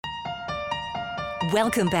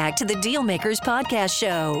Welcome back to the Dealmakers Podcast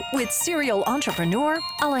Show with serial entrepreneur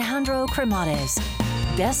Alejandro Cremades,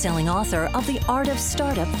 best-selling author of The Art of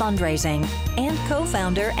Startup Fundraising and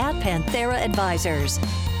co-founder at Panthera Advisors.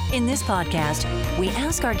 In this podcast, we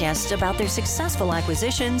ask our guests about their successful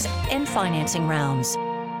acquisitions and financing rounds.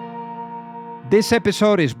 This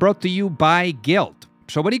episode is brought to you by Guild.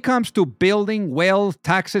 So when it comes to building wealth,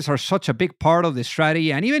 taxes are such a big part of the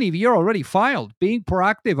strategy. And even if you're already filed, being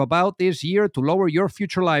proactive about this year to lower your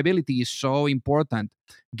future liability is so important.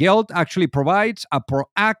 Guild actually provides a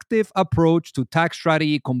proactive approach to tax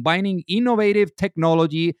strategy, combining innovative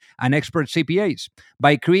technology and expert CPAs.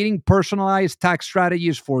 By creating personalized tax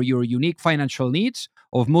strategies for your unique financial needs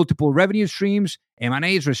of multiple revenue streams,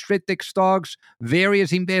 M&As, restricted stocks,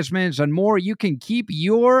 various investments, and more, you can keep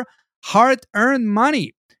your hard-earned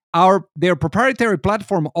money. Their proprietary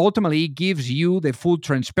platform ultimately gives you the full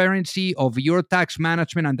transparency of your tax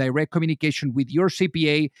management and direct communication with your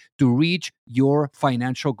CPA to reach your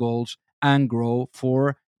financial goals and grow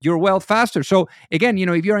for your wealth faster. So again,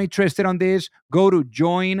 if you're interested on this, go to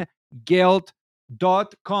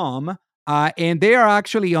joinguild.com. And they are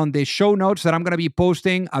actually on the show notes that I'm going to be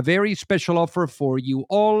posting a very special offer for you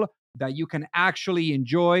all that you can actually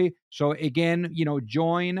enjoy. So again,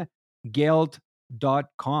 join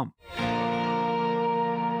Guild.com.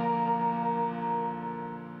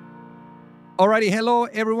 Alrighty, hello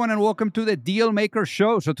everyone, and welcome to the Dealmaker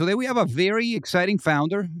Show. So today we have a very exciting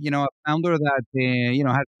founder. A founder that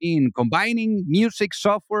has been combining music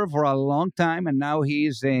software for a long time, and now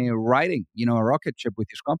he's riding a rocket ship with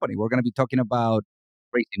his company. We're going to be talking about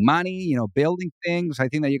raising money, building things. I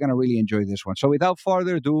think that you're going to really enjoy this one. So without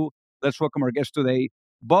further ado, let's welcome our guest today,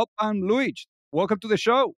 Bob and Luijt. Welcome to the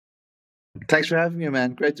show. Thanks for having me,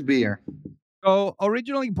 man. Great to be here. So,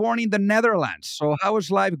 originally born in the Netherlands. So, how was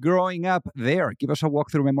life growing up there? Give us a walk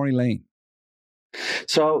through memory lane.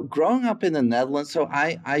 So, growing up in the Netherlands,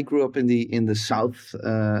 I grew up in the south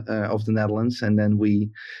of the Netherlands, and then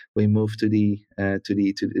we moved to the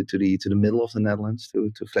middle of the Netherlands, to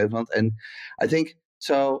Flevoland, and I think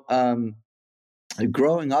so.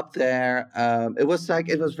 Growing up there, it was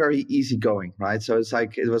very easygoing, right? So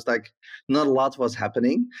it was like not a lot was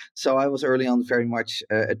happening. So I was early on very much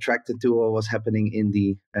attracted to what was happening in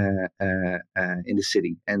the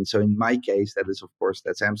city. And so in my case, that's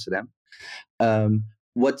Amsterdam.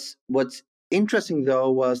 What's interesting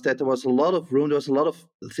though was that there was a lot of room. There was a lot of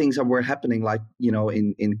things that were happening, like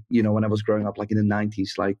in when I was growing up, like in the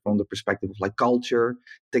 90s, like from the perspective of like culture,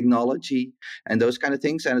 technology, and those kind of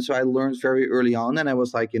things. And so I learned very early on, and I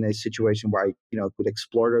was like in a situation where I could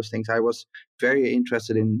explore those things. I was very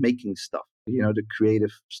interested in making stuff, the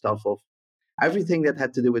creative stuff of everything that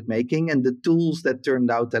had to do with making, and the tools that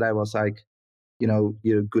turned out that I was like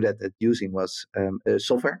you're good at using was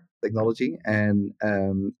software, technology, and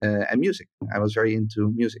music. I was very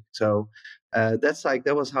into music, so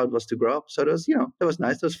that was how it was to grow up. So that was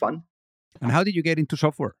nice, that was fun. And how did you get into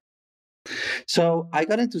software? So I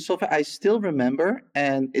got into software. I still remember,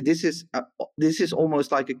 and this is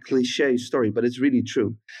almost like a cliche story, but it's really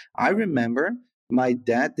true. I remember my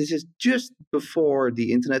dad. This is just before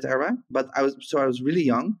the internet era, but I was really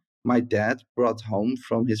young. My dad brought home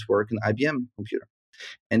from his work an IBM computer.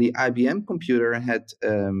 And the IBM computer had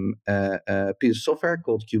a piece of software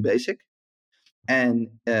called QBasic. And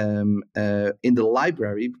in the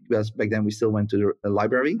library, because back then we still went to the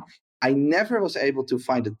library, I never was able to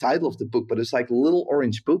find the title of the book, but it's like a little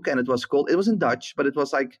orange book, and it was in Dutch, but it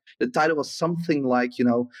was like, the title was something like,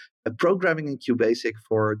 a programming in QBasic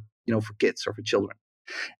for kids or for children.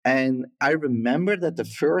 And I remember that the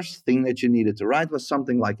first thing that you needed to write was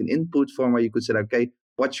something like an input form where you could say, okay,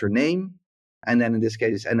 what's your name? And then in this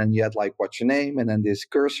case, and then you had like, what's your name? And then this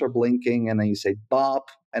cursor blinking, and then you say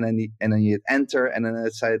Bob, and then you hit enter, and then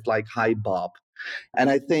it said like, hi, Bob. And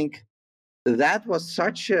I think that was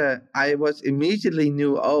I was immediately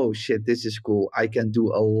knew, oh shit, this is cool. I can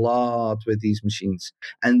do a lot with these machines.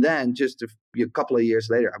 And then just a couple of years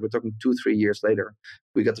later, we're talking 2-3 years later,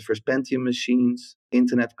 we got the first Pentium machines,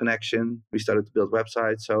 internet connection. We started to build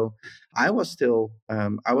websites. So I was still,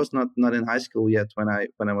 I was not in high school yet when I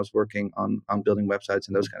was working on building websites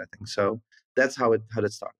and those kind of things. So that's how it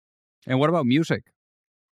started. And what about music?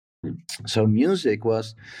 So music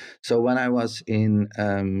was, when I was in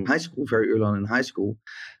high school, very early on in high school,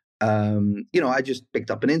 I just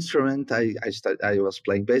picked up an instrument. I was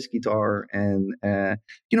playing bass guitar, and it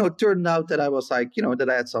turned out that I was like, that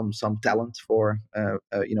I had some talent for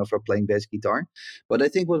playing bass guitar. But I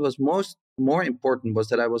think what was more important was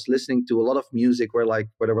that I was listening to a lot of music where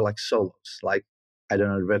there were like solos. Like I don't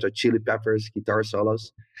know, Red Hot Chili Peppers, guitar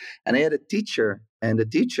solos. And I had a teacher, and the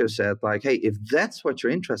teacher said, like, hey, if that's what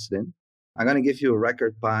you're interested in, I'm going to give you a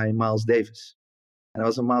record by Miles Davis. And it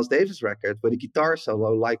was a Miles Davis record with a guitar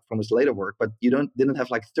solo, like from his later work, but you didn't have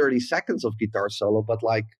like 30 seconds of guitar solo, but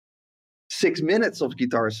like 6 minutes of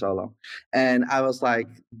guitar solo. And I was like,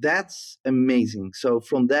 that's amazing. So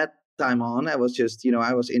from that time on, I was just,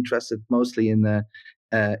 I was interested mostly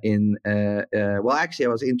well, actually, I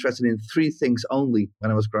was interested in three things only when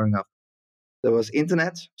I was growing up. There was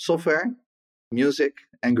internet, software, music,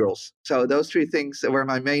 and girls. So those three things were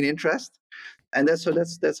my main interest. And that's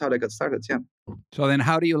how they got started. Yeah. So then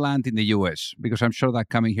how do you land in the US? Because I'm sure that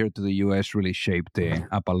coming here to the US really shaped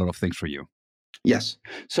up a lot of things for you. Yes.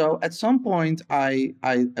 So at some point, I've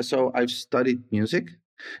studied music,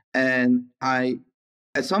 and at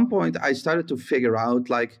some point I started to figure out,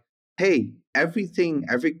 like, hey, every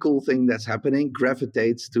cool thing that's happening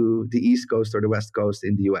gravitates to the East Coast or the West Coast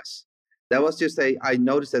in the US. That was just I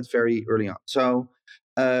noticed that very early on. So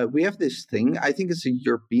we have this thing. I think it's a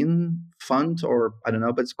European fund, or I don't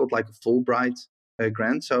know, but it's called like a Fulbright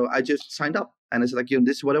grant. So I just signed up, and I said, like,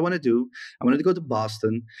 this is what I want to do. I wanted to go to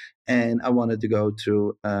Boston, and I wanted to go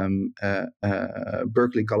to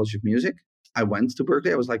Berklee College of Music. I went to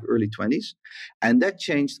Berklee. I was like early 20s, and that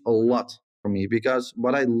changed a lot for me, because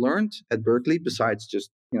what I learned at Berklee, besides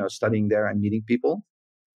just studying there and meeting people,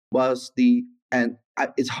 was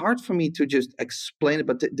it's hard for me to just explain it,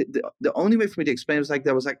 but the only way for me to explain it was like,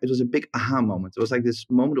 it was a big aha moment. It was like this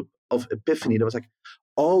moment of epiphany. That was like,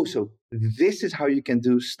 oh, so this is how you can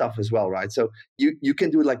do stuff as well, right? So you can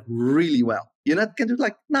do it like really well. You not can do it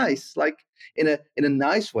like nice, like in a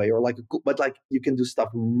nice way, or like but like you can do stuff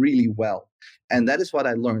really well. And that is what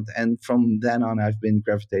I learned. And from then on, I've been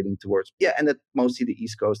gravitating towards, and that mostly the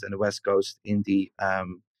East Coast and the West Coast in the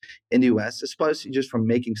US, especially just from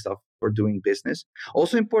making stuff or doing business.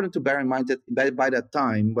 Also important to bear in mind that by that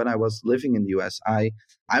time, when I was living in the US, I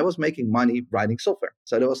was making money writing software.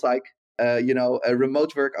 So there was like, a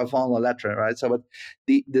remote work avant la lettre, right? So, but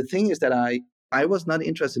the thing is that I was not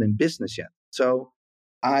interested in business yet. So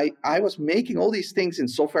I was making all these things in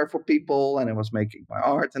software for people, and I was making my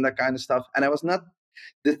art and that kind of stuff. And I was not,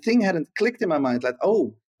 the thing hadn't clicked in my mind, like,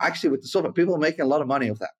 oh, actually with the software, people are making a lot of money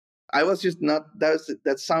of that. I was just not,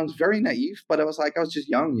 that sounds very naive, but I was just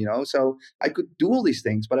young, so I could do all these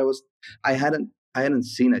things, but I hadn't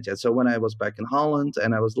seen it yet. So when I was back in Holland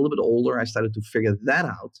and I was a little bit older, I started to figure that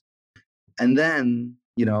out. And then,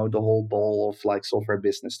 the whole ball of like software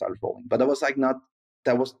business started rolling. But that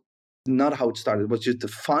was not how it started. It was just the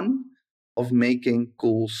fun of making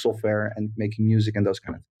cool software and making music and those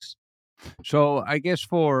kind of things. So I guess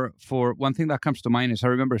for one thing that comes to mind is, I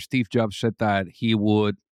remember Steve Jobs said that he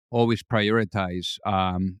would always prioritize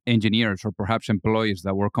engineers, or perhaps employees,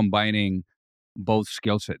 that were combining both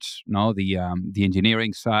skill sets, no, the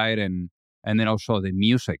engineering side and then also the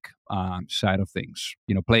music side of things,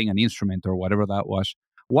 playing an instrument or whatever that was.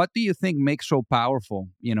 What do you think makes so powerful,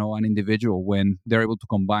 an individual when they're able to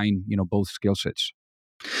combine, both skill sets?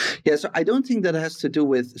 Yeah, so I don't think that has to do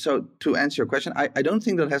with, so to answer your question, I don't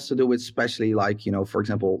think that has to do with, especially like, for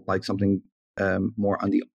example, like something more on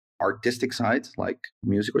the artistic side, like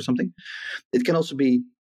music or something. It can also be,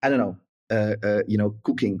 I don't know,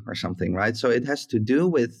 cooking or something, right? So it has to do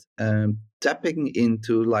with tapping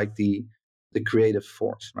into like the creative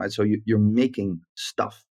force, right? So you're making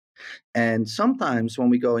stuff. And sometimes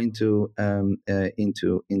when we go into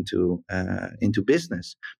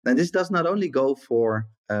business, and this does not only go for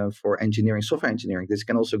engineering, software engineering. This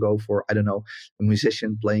can also go for, I don't know, a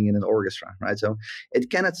musician playing in an orchestra, right? So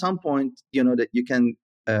it can at some point, that you can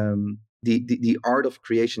the art of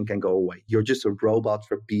creation can go away. You're just a robot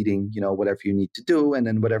repeating, whatever you need to do, and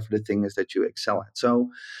then whatever the thing is that you excel at.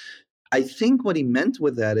 So I think what he meant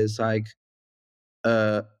with that is like,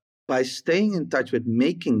 uh, by staying in touch with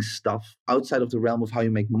making stuff outside of the realm of how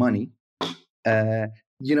you make money, uh,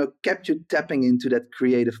 kept you tapping into that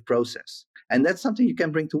creative process, and that's something you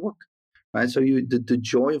can bring to work, right? So the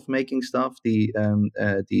joy of making stuff, the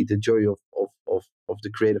joy of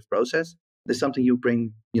the creative process, is something you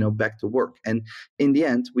bring back to work, and in the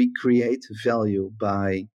end, we create value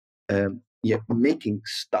by making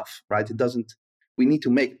stuff, right? It doesn't. We need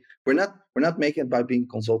to make. We're not making it by being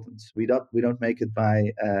consultants. We don't make it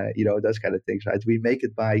by those kind of things, right? We make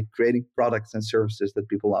it by creating products and services that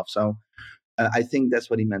people love. So I think that's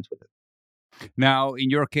what he meant with it. Now,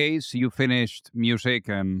 in your case, you finished music,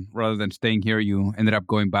 and rather than staying here, you ended up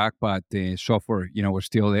going back, but the software, was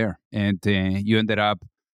still there, and you ended up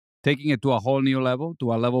taking it to a whole new level,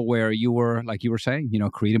 to a level where you were, like you were saying,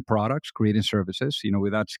 creating products, creating services,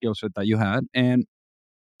 with that skill set that you had. And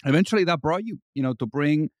eventually that brought you, to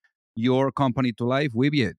bring your company to life,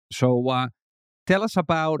 Luijt. So tell us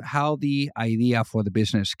about how the idea for the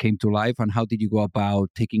business came to life, and how did you go about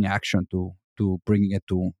taking action to bringing it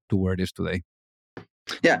to where it is today?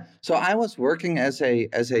 Yeah, so I was working as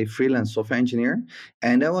a freelance software engineer,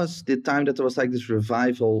 and that was the time that there was like this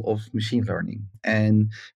revival of machine learning,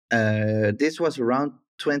 and this was around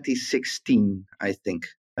 2016, I think,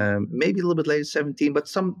 maybe a little bit later, 17, but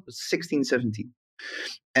some 16, 17.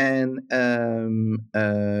 And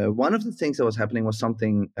one of the things that was happening was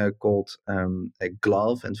something called a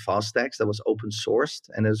glove and fast text that was open sourced,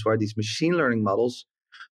 and that's why these machine learning models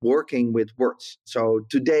working with words. So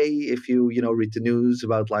today, if you read the news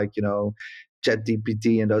about like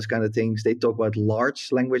ChatGPT and those kind of things, they talk about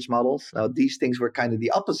large language models. Now these things were kind of the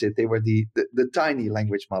opposite. They were the tiny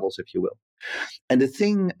language models, if you will. And the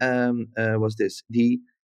thing was this: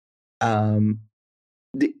 um,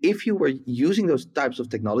 if you were using those types of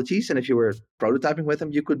technologies and if you were prototyping with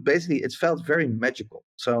them, you could basically, it felt very magical.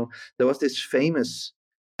 So there was this famous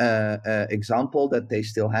example that they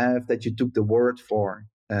still have, that you took the word for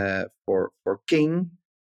king,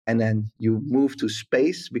 and then you move to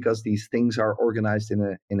space, because these things are organized in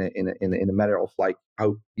a matter of like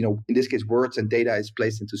how, in this case, words and data is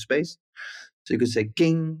placed into space. So you could say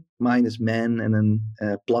king minus men, and then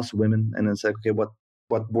plus women, and then say, okay, what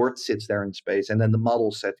word sits there in space? And then the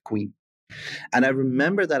model said queen. And I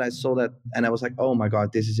remember that I saw that, and I was like, "Oh my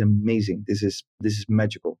god, this is amazing! This is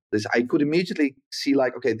magical! This I could immediately see,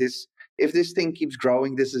 like, okay, this, if this thing keeps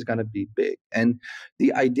growing, this is going to be big." And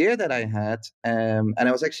the idea that I had, and I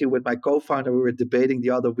was actually with my co-founder, we were debating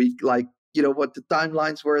the other week, like, what the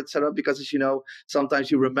timelines were, etc. Because as you know,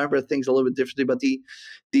 sometimes you remember things a little bit differently. But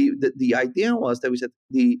the idea was that we said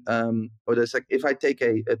or there's like, if I take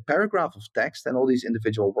a paragraph of text and all these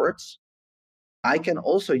individual words, I can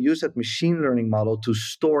also use that machine learning model to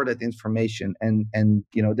store that information. And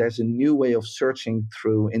there's a new way of searching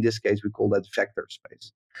through, in this case, we call that vector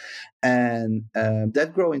space. And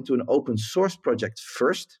that grew into an open source project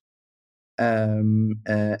first. And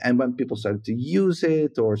when people started to use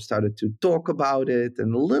it or started to talk about it,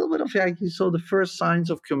 and a little bit of, you saw the first signs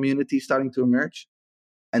of community starting to emerge.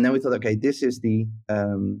 And then we thought, okay, this is the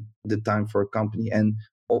time for a company. And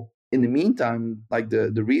in the meantime, like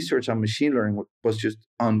the research on machine learning was just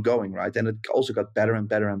ongoing, right? And it also got better and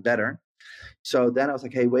better and better. So then I was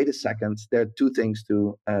like, hey, wait a second. There are two things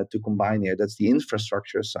to combine here. That's the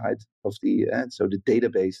infrastructure side of so the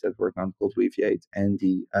database that we're on called Reviate, and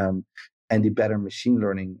the better machine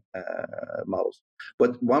learning models.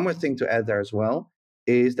 But one more thing to add there as well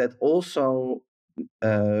is that also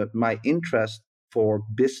my interest for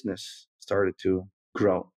business started to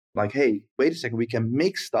grow. Like, hey, wait a second, we can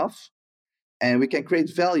make stuff and we can create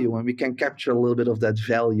value, and we can capture a little bit of that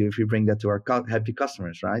value if we bring that to our happy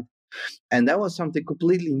customers, right? And that was something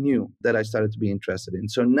completely new that I started to be interested in.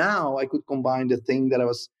 So now I could combine the thing that I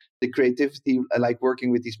was, the creativity, I like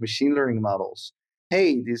working with these machine learning models.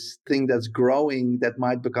 Hey, this thing that's growing that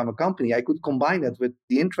might become a company, I could combine that with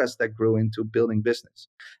the interest that grew into building business.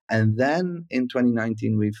 And then in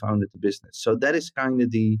 2019, we founded the business. So that is kind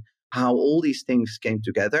of how all these things came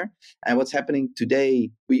together. And what's happening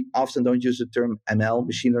today, we often don't use the term ML,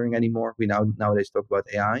 machine learning, anymore. We nowadays talk about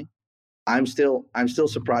AI. I'm still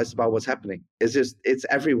surprised about what's happening. It's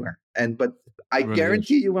everywhere. But I It really is.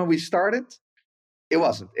 guarantee you, when we started, it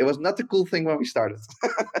wasn't. It was not the cool thing when we started.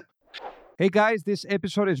 Hey guys, this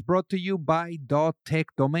episode is brought to you by .tech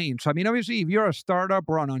domains. I mean, obviously, if you're a startup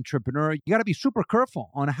or an entrepreneur, you got to be super careful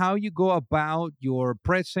on how you go about your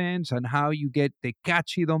presence and how you get the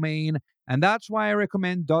catchy domain. And that's why I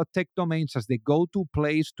recommend .tech domains as the go-to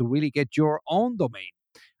place to really get your own domain.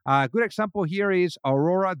 A good example here is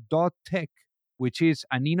Aurora.tech, which is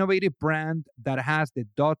an innovative brand that has the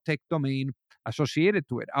 .tech domain associated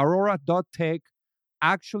to it. Aurora.tech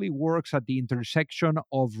actually works at the intersection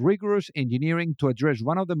of rigorous engineering to address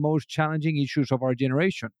one of the most challenging issues of our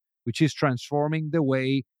generation, which is transforming the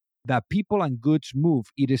way that people and goods move.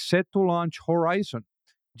 It is set to launch Horizon,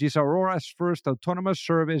 which is Aurora's first autonomous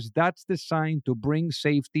service that's designed to bring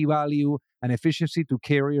safety, value, and efficiency to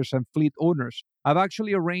carriers and fleet owners. I've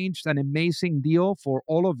actually arranged an amazing deal for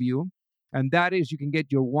all of you, and that is you can get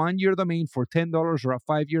your 1 year domain for $10 or a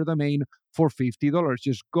 5 year domain for $50.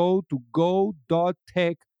 Just go to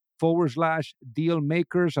go.tech/deal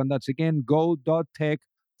makers, and that's again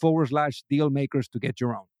go.tech/deal makers to get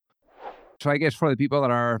your own. So I guess for the people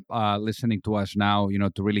that are listening to us now,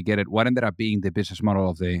 to really get it, what ended up being the business model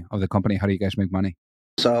of the company? How do you guys make money?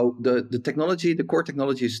 So the technology, the core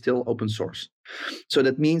technology, is still open source. So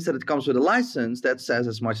that means that it comes with a license that says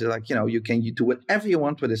as much as, like, you can do whatever you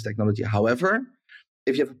want with this technology. However,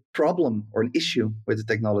 if you have a problem or an issue with the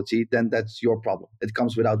technology, then that's your problem. It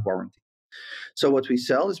comes without warranty. So what we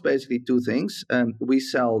sell is basically two things. We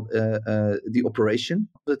sell the operation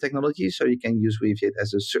of the technology, so you can use Weaviate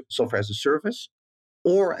as a software as a service,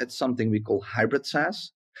 or at something we call hybrid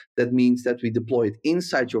SaaS. That means that we deploy it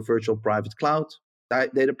inside your virtual private cloud,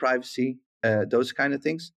 data privacy, those kind of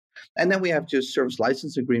things. And then we have just service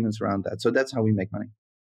license agreements around that. So that's how we make money.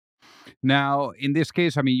 Now, in this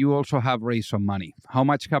case, I mean, you also have raised some money. How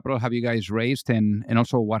much capital have you guys raised, and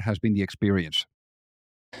also what has been the experience?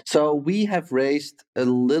 So we have raised a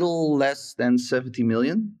little less than 70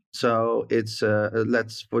 million. So it's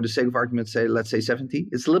let's, for the sake of argument, say let's say 70.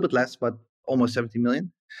 It's a little bit less, but almost 70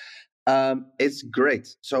 million. It's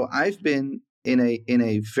great. So I've been in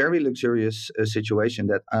a very luxurious situation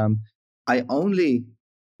that I only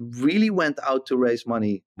really went out to raise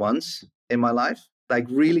money once in my life. Like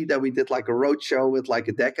really, that we did like a road show with like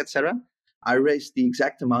a deck, etc. I raised the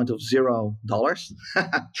exact amount of $0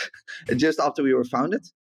 just after we were founded.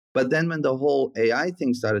 But then when the whole AI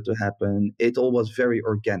thing started to happen, it all was very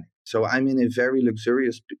organic. So I'm in a very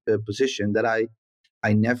luxurious position that I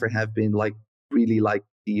never have been like really like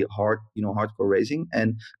the hardcore raising.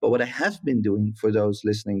 But what I have been doing for those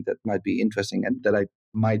listening that might be interesting and that I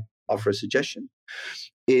might offer a suggestion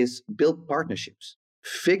is build partnerships.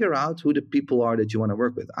 Figure out who the people are that you want to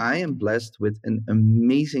work with. I am blessed with an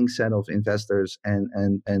amazing set of investors,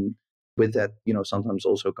 and with that, sometimes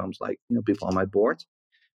also comes like people on my board.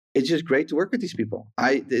 It's just great to work with these people.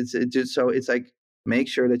 It's like make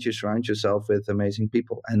sure that you surround yourself with amazing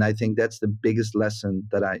people, and I think that's the biggest lesson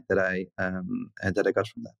that I got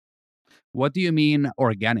from that. What do you mean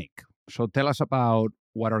organic? So tell us about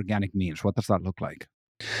what organic means. What does that look like?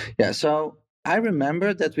 Yeah, so I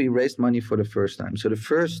remember that we raised money for the first time. So the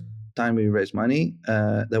first time we raised money,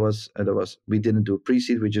 there was we didn't do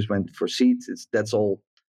pre-seed. We just went for seed. That's all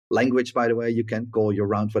language, by the way. You can call your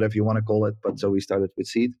round whatever you want to call it. But so we started with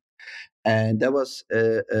seed, and that was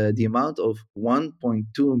the amount of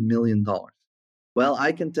 $1.2 million. Well,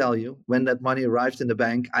 I can tell you, when that money arrived in the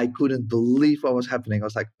bank, I couldn't believe what was happening. I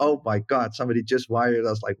was like, "Oh my God, somebody just wired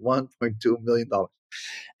us like $1.2 million."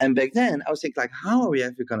 And back then, I was thinking, like, how are we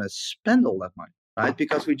ever going to spend all that money, right?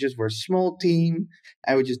 Because we just were a small team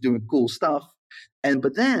and we're just doing cool stuff.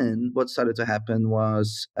 But then what started to happen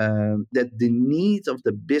was that the needs of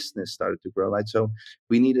the business started to grow, right? So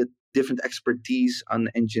we needed different expertise on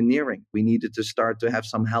engineering. We needed to start to have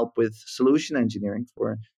some help with solution engineering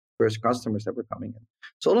for first customers that were coming in.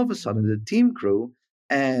 So all of a sudden, the team grew.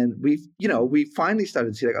 And we finally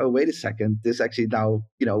started to see like, oh, wait a second, this actually now,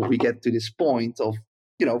 we get to this point of,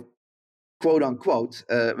 you know, quote unquote,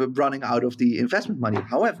 running out of the investment money.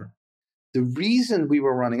 However, the reason we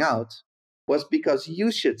were running out was because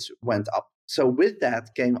usage went up. So with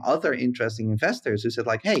that came other interesting investors who said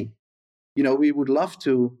like, hey, we would love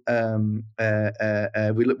to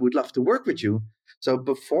we would love to work with you. So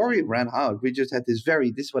before we ran out, we just had this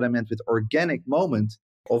is what I meant with organic moment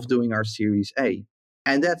of doing our Series A,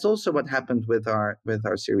 and that's also what happened with our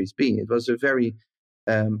Series B. It was a very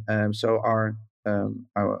so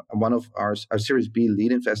one of our Series B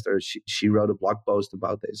lead investors, she wrote a blog post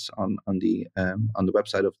about this on the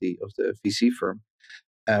website of the VC firm.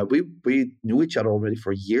 We knew each other already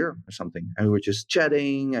for a year or something, and we were just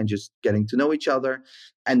chatting and just getting to know each other.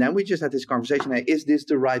 And then we just had this conversation: hey, is this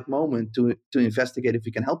the right moment to investigate if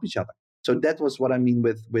we can help each other? So that was what I mean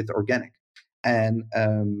with organic, and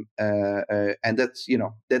that's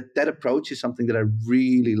that approach is something that I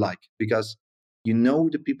really like, because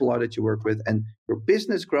the people are that you work with, and your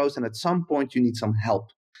business grows, and at some point you need some help,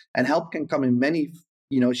 and help can come in many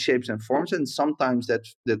shapes and forms, and sometimes that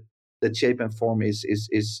shape and form is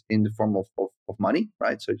in the form of money,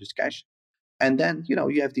 right? So just cash. And then,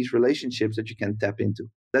 you have these relationships that you can tap into.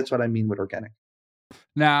 That's what I mean with organic.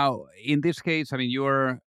 Now, in this case, I mean,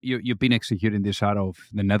 you've been executing this out of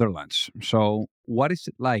the Netherlands. So what is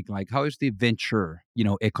it like? Like, how is the venture,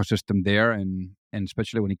 ecosystem there, and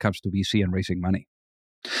especially when it comes to VC and raising money?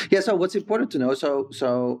 Yeah. So what's important to know? So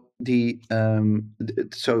Weaviate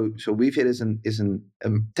is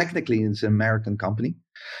technically it's an American company,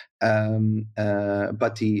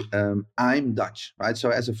 but I'm Dutch, right?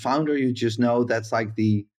 So as a founder, you just know that's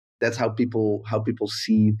how people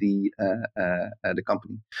see the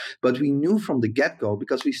company. But we knew from the get go,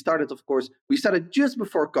 because we started just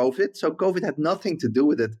before COVID, so COVID had nothing to do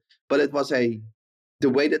with it, but it was the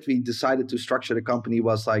way that we decided to structure the company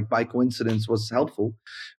was like by coincidence was helpful.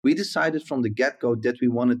 We decided from the get-go that we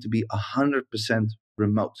wanted to be 100%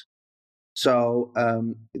 remote. So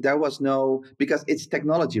there was no, because it's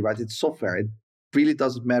technology, right? It's software. It really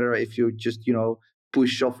doesn't matter if you just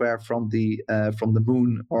push software from the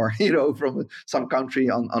moon or from some country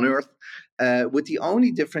on Earth. With the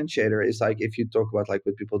only differentiator is like if you talk about like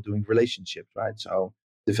with people doing relationships, right? So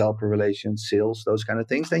developer relations, sales, those kind of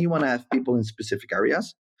things. Then you want to have people in specific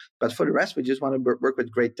areas. But for the rest, we just want to work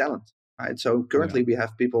with great talent, right? So currently we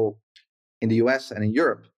have people in the US and in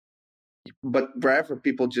Europe, but wherever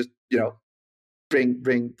people just bring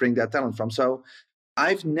that talent from. So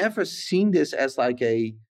I've never seen this as like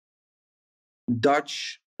a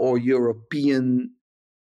Dutch or European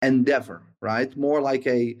endeavor, right? More like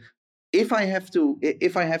a if I have to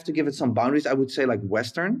give it some boundaries, I would say like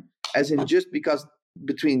Western, as in just because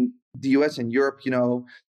between the US and Europe,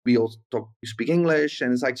 we all speak English,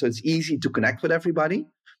 and it's like so it's easy to connect with everybody.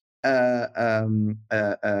 But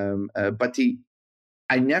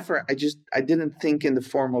I didn't think in the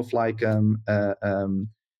form of like some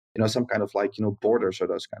kind of like borders or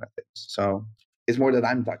those kind of things. So it's more that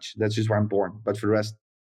I'm Dutch. That's just where I'm born. But for the rest,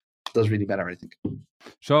 it doesn't really matter, I think.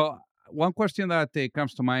 So one question that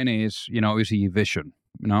comes to mind is, is the vision.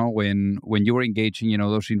 When you were engaging,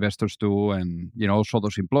 those investors too, and also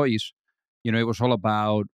those employees, it was all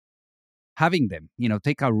about having them,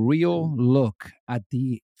 take a real look at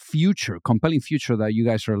the future, compelling future that you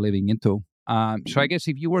guys are living into. So I guess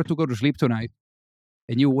if you were to go to sleep tonight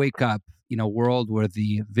and you wake up in a world where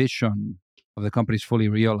the vision of the company is fully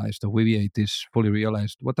realized, the Weaviate is fully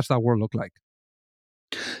realized, what does that world look like?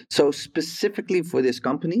 So specifically for this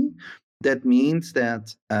company, that means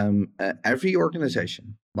that every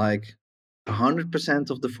organization, like 100%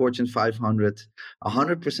 of the Fortune 500,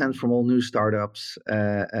 100% from all new startups,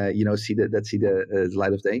 see the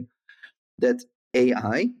light of day. That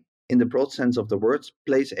AI, in the broad sense of the words,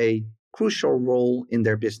 plays a crucial role in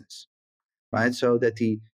their business, right? So that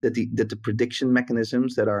the prediction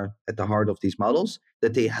mechanisms that are at the heart of these models,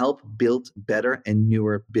 that they help build better and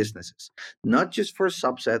newer businesses, not just for a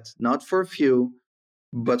subset, not for a few,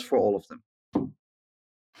 but for all of them.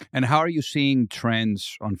 And how are you seeing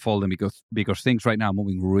trends unfolding? Because things right now are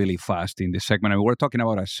moving really fast in this segment. I mean, we're talking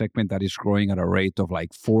about a segment that is growing at a rate of like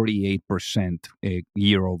 48%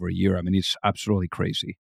 year over year. I mean, it's absolutely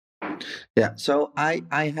crazy. Yeah. So I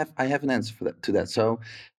have an answer for that to that.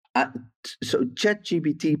 Uh, so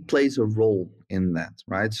ChatGPT plays a role in that,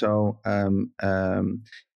 right? So and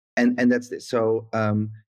that's this. So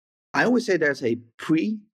I always say there's a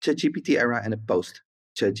pre-ChatGPT era and a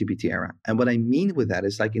post-ChatGPT era. And what I mean with that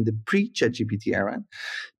is like in the pre-ChatGPT era,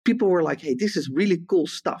 people were like, hey, this is really cool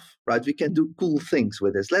stuff, right? We can do cool things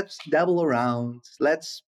with this. Let's dabble around.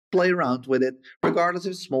 Let's play around with it, regardless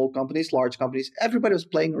if it's small companies, large companies. Everybody was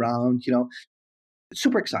playing around,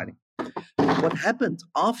 super exciting. What happened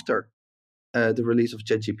after the release of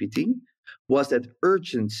ChatGPT was that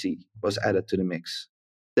urgency was added to the mix.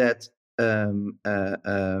 That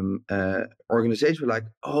organizations were like,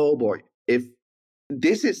 oh boy, if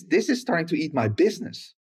this is starting to eat my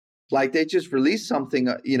business. Like they just released something,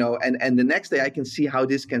 and the next day I can see how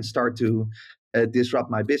this can start to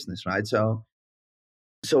disrupt my business, right? So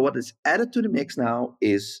what is added to the mix now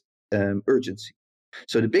is urgency.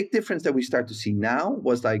 So the big difference that we start to see now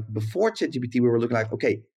was like before ChatGPT, we were looking like,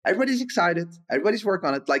 okay, everybody's excited, everybody's working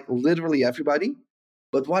on it, like literally everybody.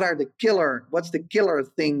 But what's the killer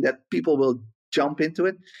thing that people will jump into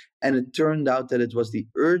it? And it turned out that it was the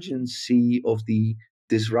urgency of the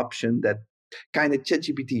disruption that kind of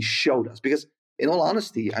ChatGPT showed us. Because in all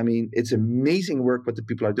honesty, I mean, it's amazing work what the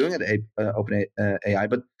people are doing at OpenAI,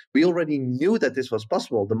 but we already knew that this was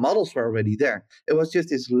possible. The models were already there. It was just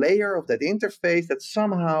this layer of that interface that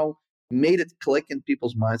somehow made it click in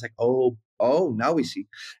people's minds, like, oh, now we see.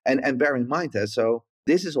 And bear in mind that so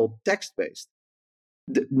this is all text based.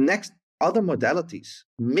 The next other modalities,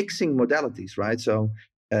 mixing modalities, right? So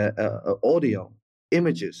audio,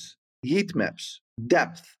 images, heat maps,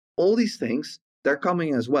 depth, all these things, they're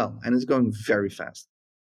coming as well, and it's going very fast.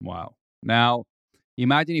 Wow. Now,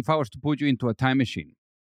 imagine if I was to put you into a time machine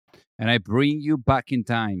and I bring you back in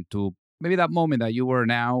time to maybe that moment that you were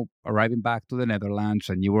now arriving back to the Netherlands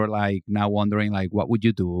and you were like now wondering like what would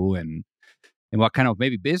you do and what kind of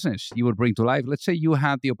maybe business you would bring to life. Let's say you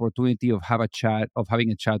had the opportunity of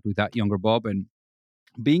having a chat with that younger Bob and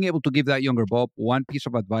being able to give that younger Bob one piece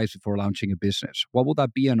of advice before launching a business. What would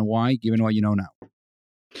that be and why, given what you know now?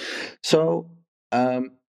 So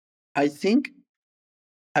I think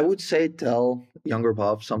I would say tell younger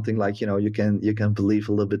Bob something like, you can believe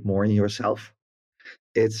a little bit more in yourself.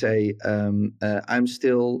 It's I'm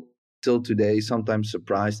still till today sometimes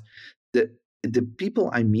surprised that the people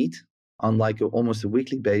I meet on like almost a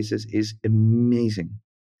weekly basis is amazing.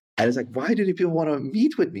 And it's like, why do people want to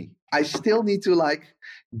meet with me? I still need to like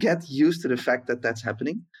get used to the fact that that's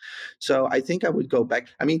happening. So I think I would go back.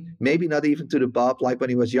 I mean, maybe not even to the Bob like when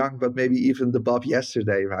he was young, but maybe even the Bob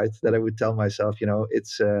yesterday, right? That I would tell myself,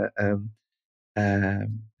 it's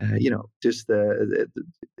just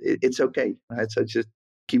it's okay, right? So just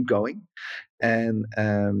keep going, and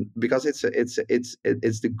because it's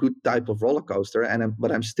the good type of roller coaster,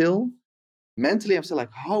 but I'm still mentally, I'm still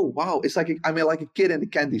like, oh wow, it's like like a kid in a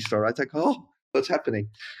candy store, right? It's like, oh, what's happening?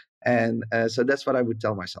 And so that's what I would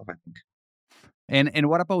tell myself, I think. And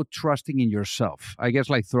what about trusting in yourself? I guess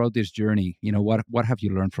like throughout this journey, what have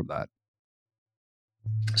you learned from that?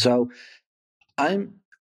 So I'm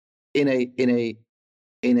in a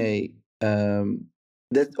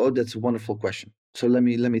that's a wonderful question. So let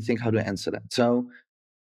me think how to answer that. So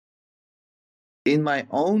in my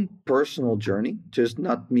own personal journey, just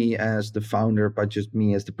not me as the founder, but just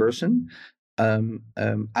me as the person,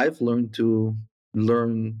 I've learned to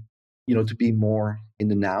to be more in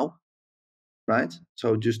the now, right?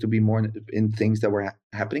 So just to be more in things that were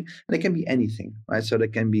happening, and it can be anything, right? So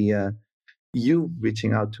that can be you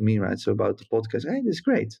reaching out to me, right? So about the podcast, hey, this is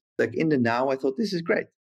great. Like in the now, I thought this is great,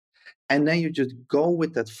 and then you just go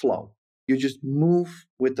with that flow. You just move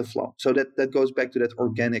with the flow. So that goes back to that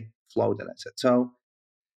organic flow that I said. So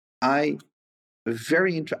I'm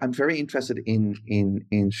very interested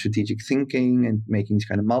in strategic thinking and making these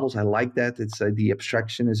kind of models. I like that. It's the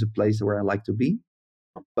abstraction is a place where I like to be,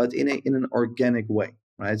 but in an organic way,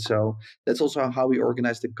 right? So that's also how we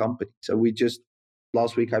organize the company. So we just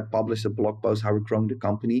last week I published a blog post how we're growing the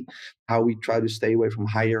company, how we try to stay away from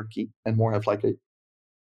hierarchy and more have like a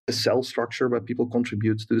cell structure where people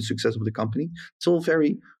contribute to the success of the company. It's all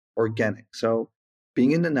very organic. So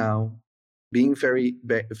being in the now, being very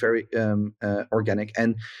organic.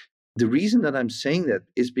 And the reason that I'm saying that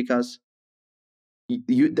is because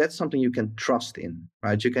that's something you can trust in,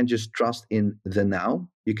 right? You can just trust in the now.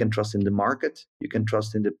 You can trust in the market. You can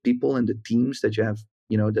trust in the people and the teams that you have,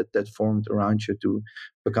 that formed around you to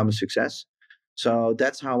become a success. So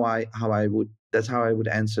that's how I would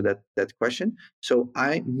answer that question. So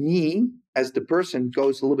me as the person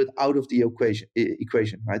goes a little bit out of the equation,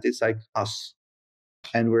 right? It's like us,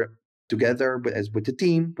 and we're together with the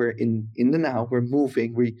team. We're in the now. We're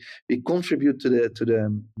moving. We contribute to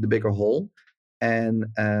the bigger whole. And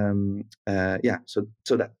so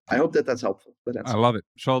that I hope that's helpful. I love it.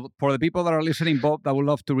 So for the people that are listening, Bob, that would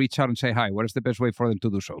love to reach out and say hi, what is the best way for them to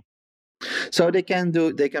do so? So they can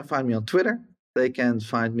find me on Twitter. They can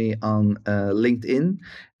find me on LinkedIn,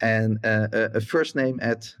 and a first name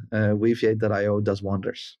at weaviate.io does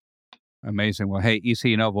wonders. Amazing. Well, hey,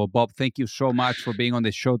 easy enough. Well, Bob, thank you so much for being on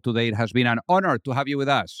the show today. It has been an honor to have you with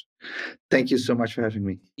us. Thank you so much for having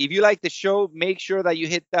me. If you like the show, make sure that you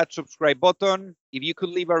hit that subscribe button. If you could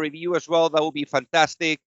leave a review as well, that would be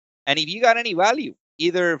fantastic. And if you got any value,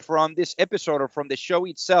 either from this episode or from the show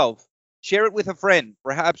itself, share it with a friend.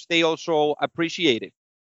 Perhaps they also appreciate it.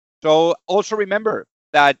 So also remember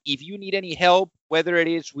that if you need any help, whether it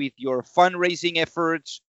is with your fundraising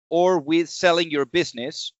efforts or with selling your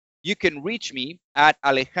business, you can reach me at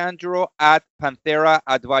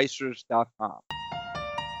alejandro@pantheraadvisors.com.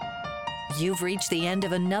 You've reached the end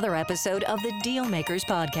of another episode of the Dealmakers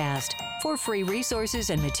Podcast. For free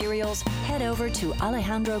resources and materials, head over to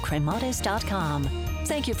alejandrocremades.com.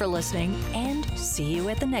 Thank you for listening, and see you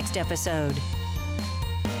at the next episode.